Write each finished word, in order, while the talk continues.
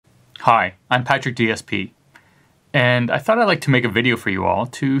Hi, I'm Patrick DSP, and I thought I'd like to make a video for you all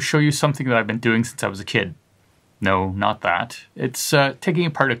to show you something that I've been doing since I was a kid. No, not that. It's taking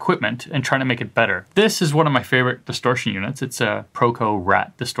apart equipment and trying to make it better. This is one of my favorite distortion units. It's a Proco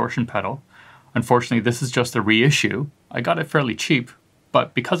Rat distortion pedal. Unfortunately, this is just a reissue. I got it fairly cheap,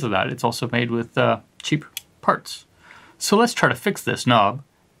 but because of that, it's also made with cheap parts. So let's try to fix this knob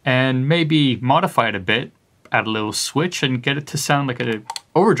and maybe modify it a bit, add a little switch and get it to sound like an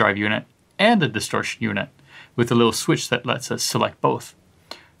overdrive unit and a distortion unit with a little switch that lets us select both.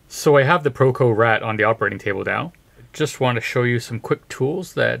 So I have the Proco Rat on the operating table now. Just want to show you some quick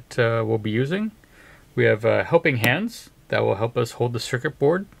tools that we'll be using. We have helping hands that will help us hold the circuit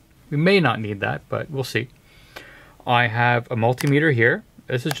board. We may not need that, but we'll see. I have a multimeter here.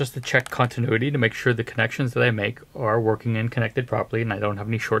 This is just to check continuity to make sure the connections that I make are working and connected properly and I don't have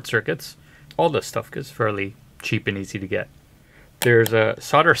any short circuits. All this stuff is fairly cheap and easy to get. There's a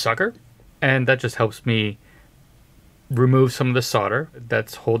solder sucker, and that just helps me remove some of the solder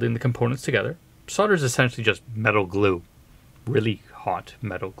that's holding the components together. Solder is essentially just metal glue, really hot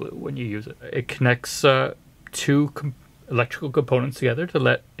metal glue when you use it. It connects two electrical components together to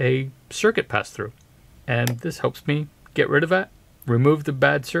let a circuit pass through. And this helps me get rid of that, remove the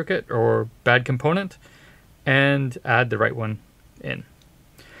bad circuit or bad component, and add the right one in.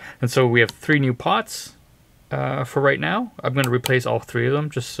 And so we have 3 new pots for right now. I'm going to replace all 3 of them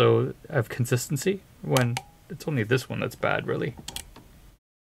just so I have consistency when it's only this one that's bad, really.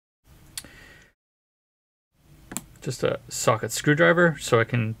 Just a socket screwdriver so I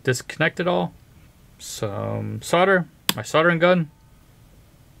can disconnect it all. Some solder, my soldering gun.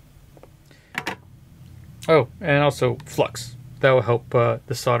 Oh, and also flux. That will help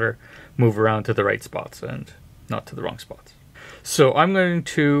the solder move around to the right spots and not to the wrong spots. So I'm going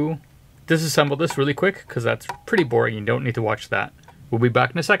to disassemble this really quick because that's pretty boring. You don't need to watch that. We'll be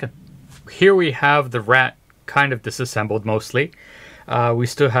back in a second. Here we have the Rat kind of disassembled mostly. We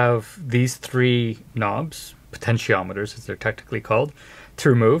still have these 3 knobs, potentiometers as they're technically called, to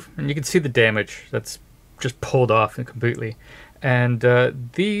remove. And you can see the damage that's just pulled off completely. And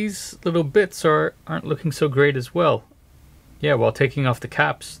these little bits aren't looking so great as well. Yeah, while taking off the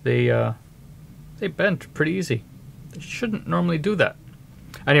caps, they bent pretty easy. They shouldn't normally do that.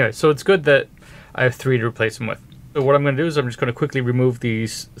 Anyway, so it's good that I have 3 to replace them with. So what I'm going to do is I'm just going to quickly remove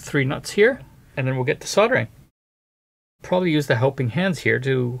these 3 nuts here, and then we'll get to soldering. Probably use the helping hands here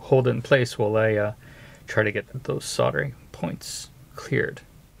to hold it in place while I try to get those soldering points cleared.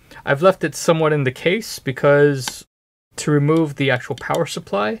 I've left it somewhat in the case because to remove the actual power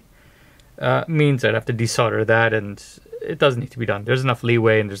supply means I'd have to desolder that, and it doesn't need to be done. There's enough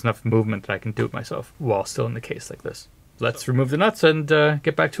leeway and there's enough movement that I can do it myself while still in the case like this. Let's remove the nuts and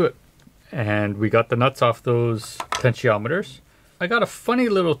get back to it. And we got the nuts off those potentiometers. I got a funny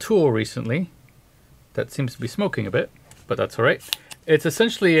little tool recently that seems to be smoking a bit, but that's all right. It's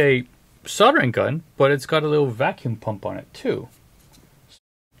essentially a soldering gun, but it's got a little vacuum pump on it too.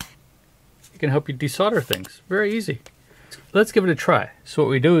 It can help you desolder things. Very easy. Let's give it a try. So what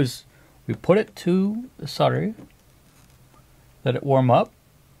we do is we put it to the solder, let it warm up,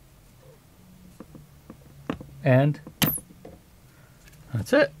 and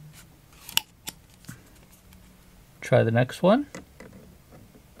that's it. Try the next one.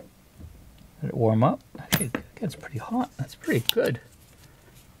 Let it warm up. Actually, it gets pretty hot. That's pretty good.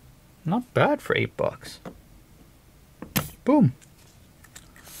 Not bad for $8. Boom.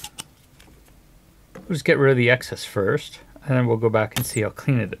 We'll just get rid of the excess first, and then we'll go back and see how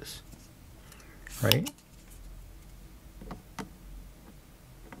clean it is. Right?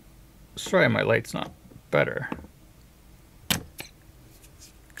 Sorry, my light's not better.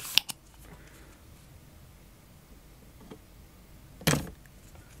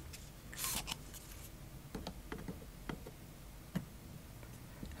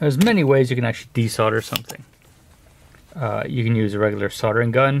 There's many ways you can actually desolder something. You can use a regular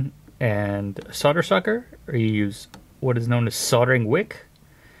soldering gun and a solder sucker, or you use what is known as soldering wick.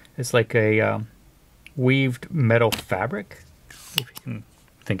 It's like a weaved metal fabric, if you can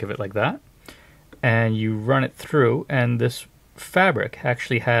think of it like that. And you run it through, and this fabric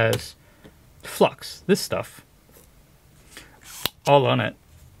actually has flux, this stuff, all on it.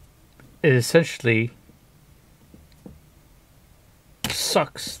 It essentially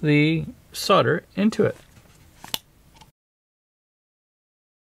sucks the solder into it.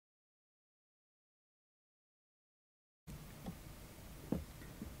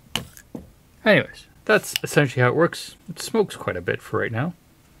 Anyways, that's essentially how it works. It smokes quite a bit for right now.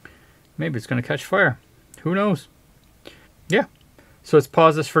 Maybe it's going to catch fire. Who knows? Yeah. So let's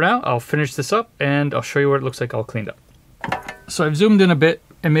pause this for now. I'll finish this up and I'll show you what it looks like all cleaned up. So I've zoomed in a bit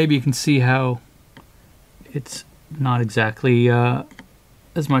And maybe you can see how it's not exactly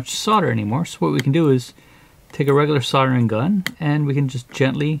as much solder anymore. So what we can do is take a regular soldering gun and we can just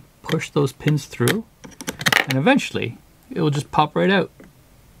gently push those pins through, and eventually it will just pop right out,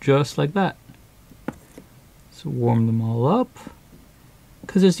 just like that. So warm them all up,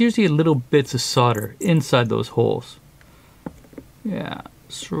 because there's usually little bits of solder inside those holes. Yeah,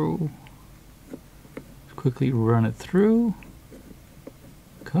 so quickly run it through.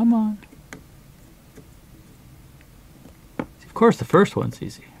 Come on. Of course the first one's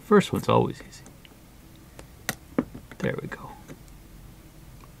easy. First one's always easy. There we go.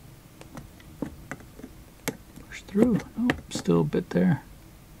 Push through. Oh, still a bit there.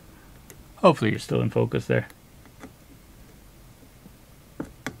 Hopefully you're still in focus there.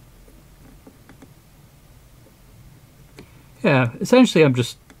 Yeah, essentially I'm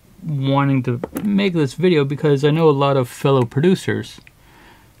just wanting to make this video because I know a lot of fellow producers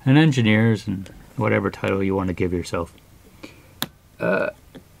and engineers, and whatever title you want to give yourself, are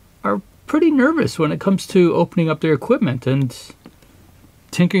pretty nervous when it comes to opening up their equipment and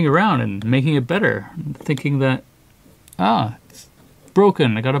tinkering around and making it better, and thinking that, it's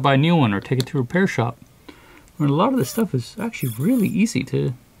broken, I gotta buy a new one or take it to a repair shop. When a lot of this stuff is actually really easy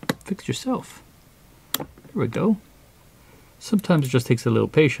to fix yourself. There we go. Sometimes it just takes a little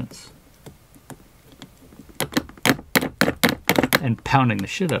patience. And pounding the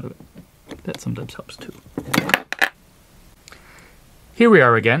shit out of it. That sometimes helps too. Here we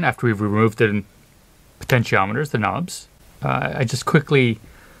are again after we've removed the potentiometers, the knobs. I just quickly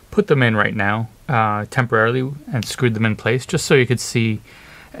put them in right now, temporarily, and screwed them in place just so you could see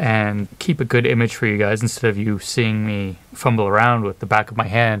and keep a good image for you guys instead of you seeing me fumble around with the back of my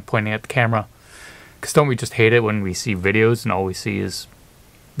hand pointing at the camera. Because don't we just hate it when we see videos and all we see is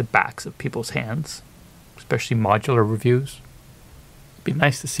the backs of people's hands, especially modular reviews? It'd be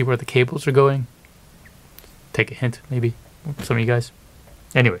nice to see where the cables are going. Take a hint, maybe, from some of you guys.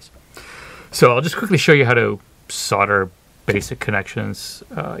 Anyways, so I'll just quickly show you how to solder basic connections.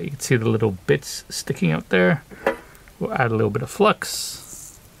 You can see the little bits sticking out there. We'll add a little bit of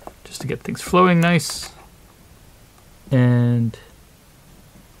flux just to get things flowing nice. And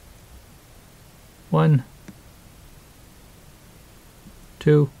 1,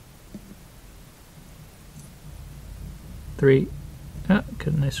 2, 3. Get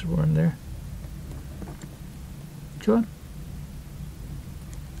a nice one there. John.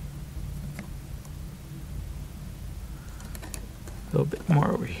 A little bit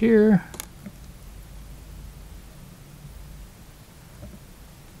more over here.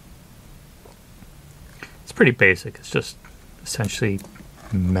 It's pretty basic. It's just essentially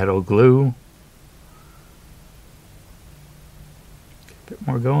metal glue. Get a bit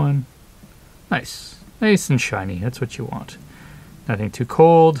more going. Nice. Nice and shiny. That's what you want. Nothing too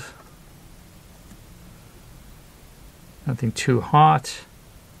cold. Nothing too hot.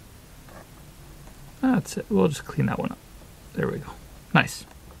 That's it. We'll just clean that one up. There we go. Nice.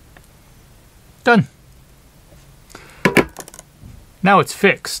 Done. Now it's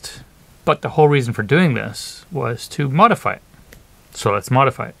fixed, but the whole reason for doing this was to modify it. So let's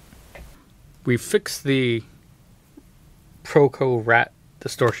modify it. We fixed the Proco rat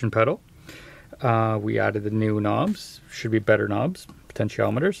distortion pedal. We added the new knobs. Should be better knobs,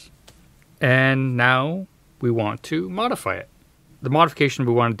 potentiometers. And now we want to modify it. The modification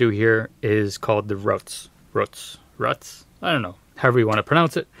we want to do here is called the Ruetz. Ruetz? I don't know. However you want to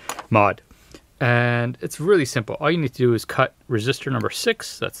pronounce it. Mod. And it's really simple. All you need to do is cut resistor number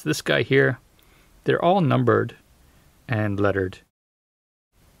 6. That's this guy here. They're all numbered and lettered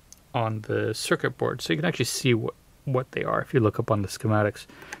on the circuit board. So you can actually see what they are if you look up on the schematics.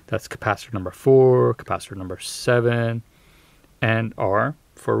 That's capacitor number 4, capacitor number 7, and R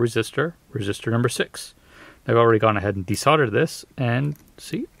for resistor number 6. I've already gone ahead and desoldered this, and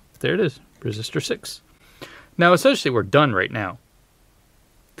see, there it is, resistor 6. Now essentially we're done right now.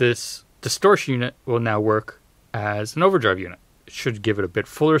 This distortion unit will now work as an overdrive unit. It should give it a bit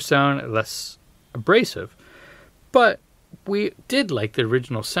fuller sound, less abrasive, but we did like the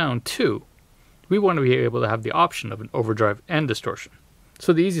original sound too. We want to be able to have the option of an overdrive and distortion.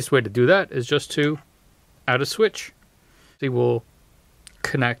 So the easiest way to do that is just to add a switch. We will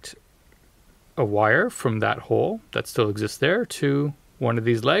connect a wire from that hole that still exists there to one of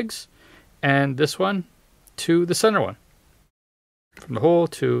these legs, and this one to the center one. From the hole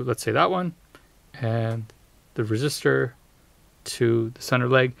to, let's say, that one, and the resistor to the center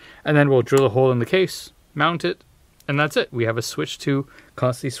leg, and then we'll drill a hole in the case, mount it, and that's it. We have a switch to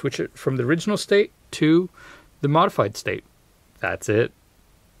constantly switch it from the original state to the modified state. That's it.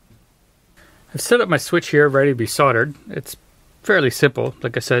 I've set up my switch here ready to be soldered. It's fairly simple.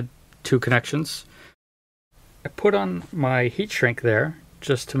 Like I said, 2 connections. I put on my heat shrink there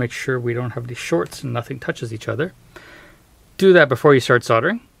just to make sure we don't have any shorts and nothing touches each other. Do that before you start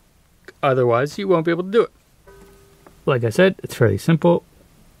soldering. Otherwise, you won't be able to do it. Like I said, it's fairly simple.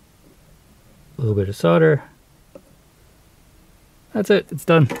 A little bit of solder. That's it. It's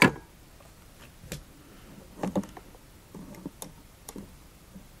done.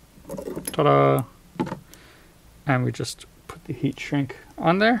 Ta-da! And we just put the heat shrink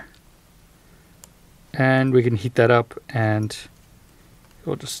on there. And we can heat that up and it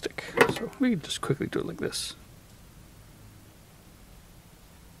will just stick. So we can just quickly do it like this.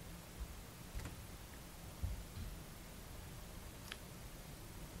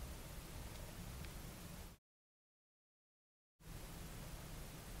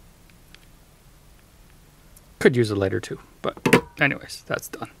 Could use a lighter too, but anyways, that's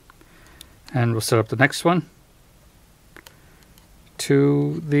done. And we'll set up the next one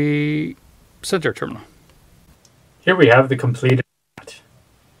to the center terminal. Here we have the completed.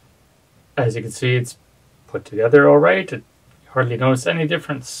 As you can see, it's put together all right. You hardly notice any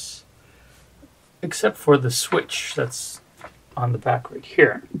difference, except for the switch that's on the back right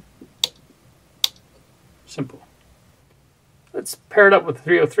here. Simple. Let's pair it up with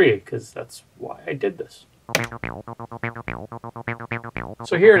 303, because that's why I did this.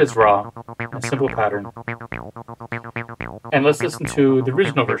 So here it is raw, a simple pattern. And let's listen to the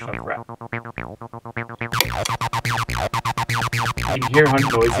original version of the rap. You can hear how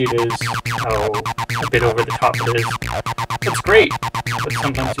noisy it is, how a bit over the top it is. It's great, but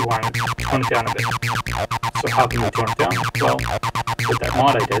sometimes you want to tone it down a bit. So how can we tone it down? Well, with that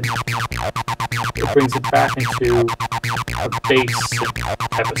mod I did, it brings it back into a bass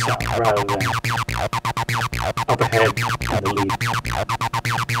type of sound rather than up ahead and the lead.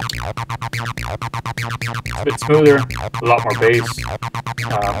 It's a bit smoother, a lot more bass,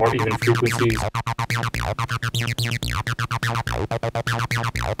 more even frequencies.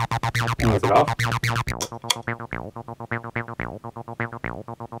 And with it off.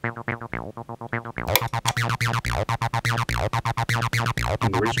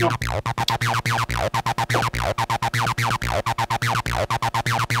 And the original.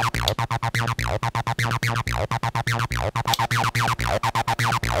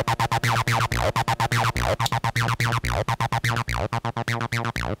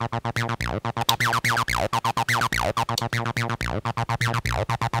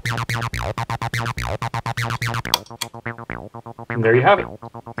 And there you have it.